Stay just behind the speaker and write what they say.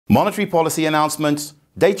Monetary policy announcements,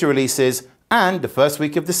 data releases, and the first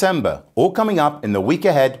week of December, all coming up in the week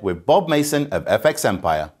ahead with Bob Mason of FX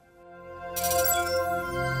Empire.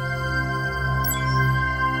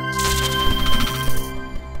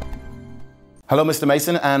 Hello, Mr.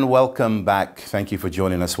 Mason, and welcome back. Thank you for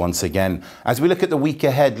joining us once again. As we look at the week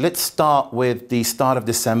ahead, let's start with the start of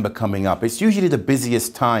December coming up. It's usually the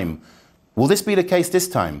busiest time. Will this be the case this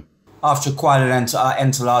time? After quite an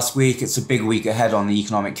end to last week, it's a big week ahead on the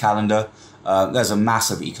economic calendar. There's a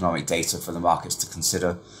massive economic data for the markets to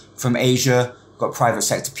consider. From Asia, we've got private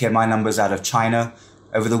sector PMI numbers out of China.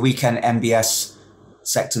 Over the weekend, MBS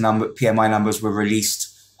sector PMI numbers were released.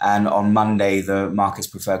 And on Monday, the markets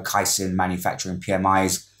preferred Caixin manufacturing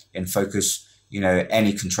PMIs in focus,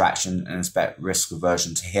 any contraction and expect risk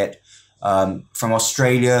aversion to hit. From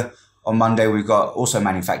Australia, on Monday, we've got also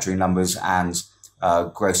manufacturing numbers and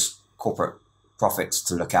gross corporate profits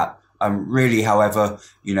to look at. Really, however,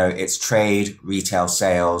 it's trade, retail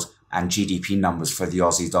sales, and GDP numbers for the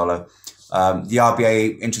Aussie dollar. The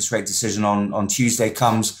RBA interest rate decision on Tuesday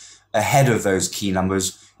comes ahead of those key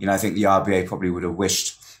numbers. I think the RBA probably would have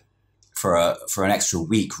wished for an extra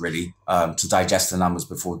week, really, to digest the numbers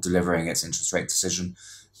before delivering its interest rate decision.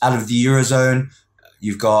 Out of the Eurozone,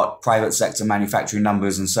 you've got private sector manufacturing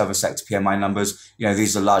numbers and service sector PMI numbers.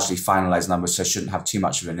 These are largely finalized numbers, so shouldn't have too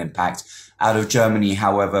much of an impact. Out of Germany,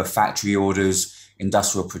 however, factory orders,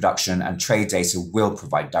 industrial production, and trade data will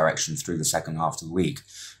provide direction through the second half of the week.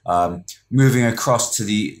 Moving across to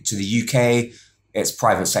the UK, it's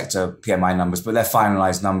private sector PMI numbers, but they're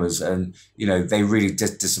finalized numbers, and they really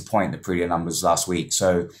did disappoint the previous numbers last week.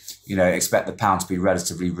 So expect the pound to be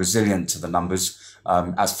relatively resilient to the numbers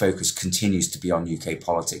as focus continues to be on UK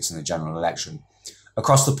politics in the general election.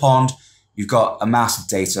 Across the pond, you've got a mass of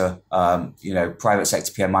data, private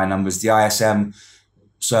sector PMI numbers. The ISM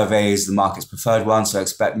survey is the market's preferred one, so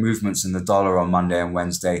expect movements in the dollar on Monday and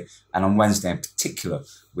Wednesday, and on Wednesday in particular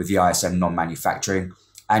with the ISM non-manufacturing.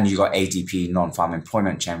 And you got ADP non-farm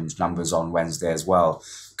employment change numbers on Wednesday as well.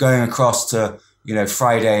 Going across to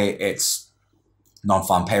Friday, it's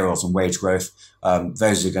non-farm payrolls and wage growth.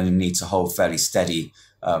 Those are going to need to hold fairly steady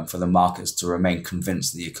for the markets to remain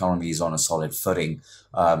convinced the economy is on a solid footing.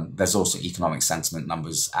 There's also economic sentiment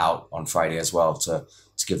numbers out on Friday as well to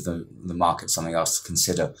give the market something else to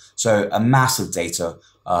consider. So a massive data,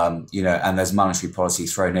 and there's monetary policy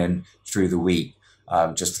thrown in through the week.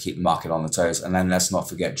 Just to keep the market on the toes. And then let's not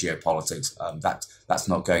forget geopolitics. That's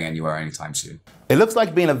not going anywhere anytime soon. It looks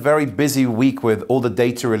like being a very busy week with all the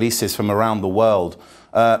data releases from around the world.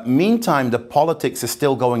 Meantime, the politics is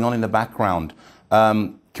still going on in the background.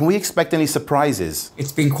 Can we expect any surprises?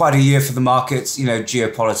 It's been quite a year for the markets.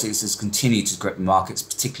 Geopolitics has continued to grip the markets,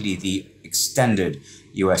 particularly the extended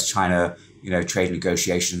US-China, trade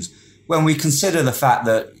negotiations. When we consider the fact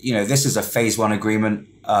that, this is a phase one agreement,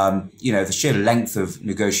 the sheer length of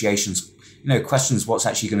negotiations, questions what's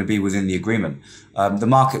actually going to be within the agreement. The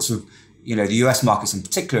markets have, the US markets in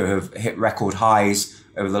particular have hit record highs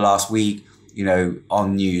over the last week,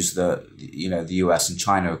 on news that, the US and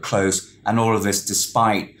China are close. And all of this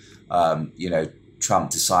despite, Trump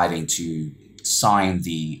deciding to sign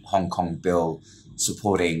the Hong Kong bill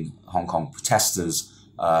supporting Hong Kong protesters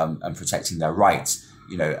and protecting their rights,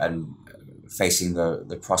 and facing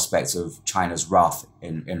the prospect of China's wrath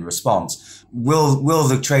in response. Will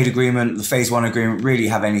the trade agreement, the phase one agreement, really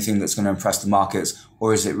have anything that's going to impress the markets,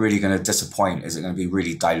 or is it really going to disappoint? Is it going to be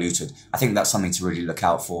really diluted? I think that's something to really look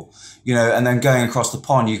out for. And then going across the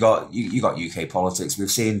pond, you got UK politics.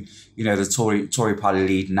 We've seen, the Tory party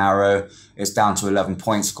lead narrow. It's down to 11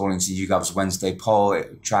 points according to YouGov's Wednesday poll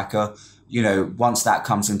tracker. Once that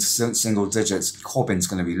comes into single digits, Corbyn's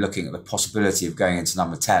going to be looking at the possibility of going into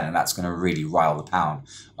number 10, and that's going to really rile the pound.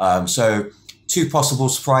 So two possible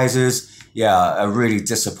surprises. A really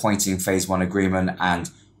disappointing phase one agreement, and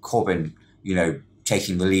Corbyn,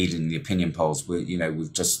 taking the lead in the opinion polls with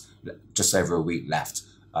just over a week left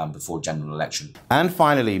before general election. And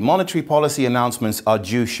finally, monetary policy announcements are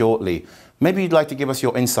due shortly. Maybe you'd like to give us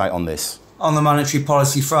your insight on this. On the monetary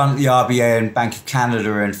policy front, the RBA and Bank of Canada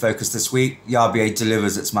are in focus this week. The RBA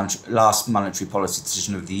delivers its last monetary policy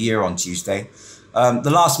decision of the year on Tuesday. The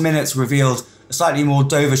last minutes revealed a slightly more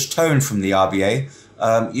dovish tone from the RBA.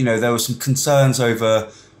 There were some concerns over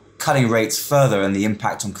cutting rates further and the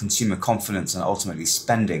impact on consumer confidence and ultimately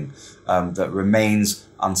spending that remains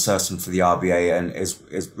uncertain for the RBA and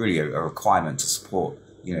is really a requirement to support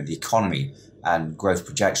the economy and growth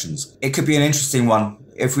projections. It could be an interesting one.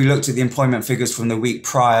 If we looked at the employment figures from the week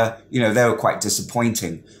prior, they were quite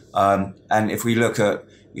disappointing. And if we look at,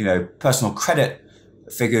 personal credit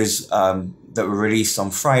figures, that were released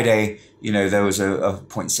on Friday, there was a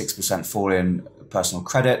 0.6% fall in personal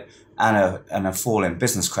credit and a fall in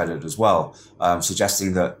business credit as well,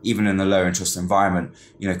 suggesting that even in the low interest environment,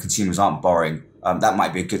 consumers aren't borrowing. That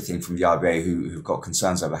might be a good thing from the RBA, who've got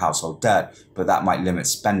concerns over household debt, but that might limit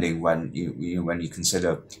spending when you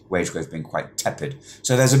consider wage growth being quite tepid.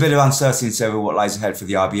 So there's a bit of uncertainty over what lies ahead for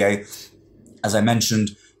the RBA. As I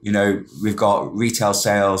mentioned, we've got retail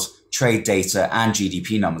sales, trade data, and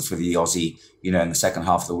GDP numbers for the Aussie, in the second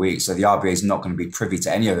half of the week. So the RBA is not going to be privy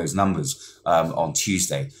to any of those numbers on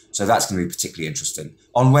Tuesday. So that's going to be particularly interesting.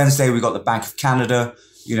 On Wednesday, we got the Bank of Canada.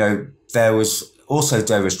 There was also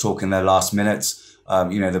dovish talk in their last minutes.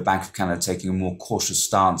 The Bank of Canada taking a more cautious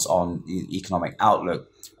stance on the economic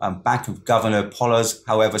outlook. Bank of Governor Pollers,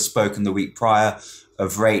 however, spoke in the week prior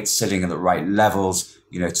of rates sitting at the right levels,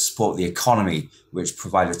 to support the economy, which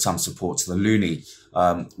provided some support to the loonie.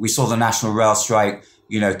 We saw the National Rail strike,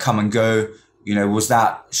 come and go. Was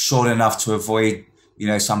that short enough to avoid,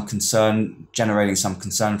 some concern, generating some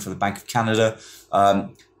concern for the Bank of Canada?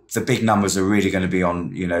 The big numbers are really going to be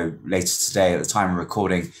on, later today. At the time of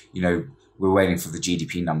recording, we're waiting for the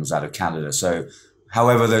GDP numbers out of Canada. So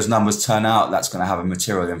however those numbers turn out, that's going to have a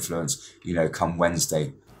material influence, come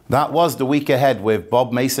Wednesday. That was The Week Ahead with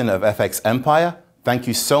Bob Mason of FX Empire. Thank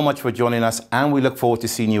you so much for joining us, and we look forward to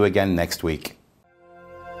seeing you again next week.